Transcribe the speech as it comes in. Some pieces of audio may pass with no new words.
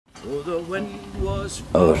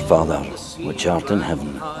Our Father, which art in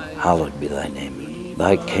heaven, hallowed be thy name.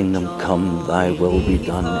 Thy kingdom come, thy will be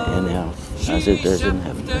done in earth as it is in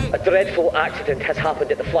heaven. A dreadful accident has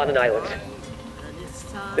happened at the Flannan Islands.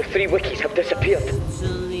 The 3 Wickies have disappeared.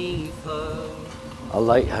 A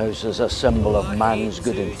lighthouse is a symbol of man's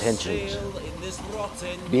good intentions.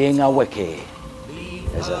 Being a Wickie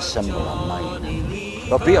is a symbol of mine.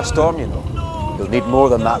 There'll be a storm, you know. You'll need more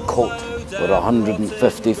than that coat. We're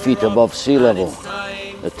 150 feet above sea level.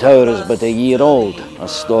 The tower is but a year old. A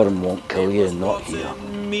storm won't kill you, not here.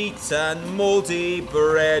 Meat and mouldy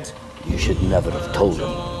bread. You should never have told him.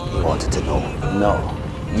 He wanted to know. No,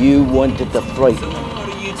 you wanted to frighten him.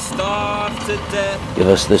 Give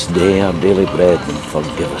us this day our daily bread and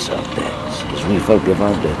forgive us our debts, as we forgive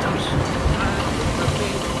our debtors.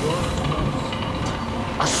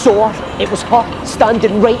 I saw her. It was her,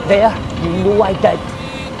 standing right there. You know I did.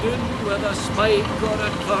 With a spike or a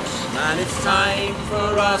curse, and it's time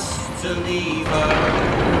for us to leave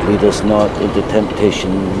her. Lead us not into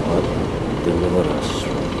temptation, but deliver us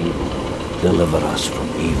from evil. Deliver us from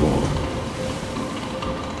evil.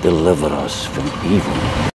 Deliver us from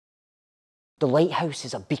evil. The lighthouse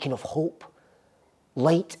is a beacon of hope.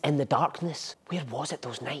 Light in the darkness. Where was it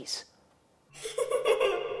those nights?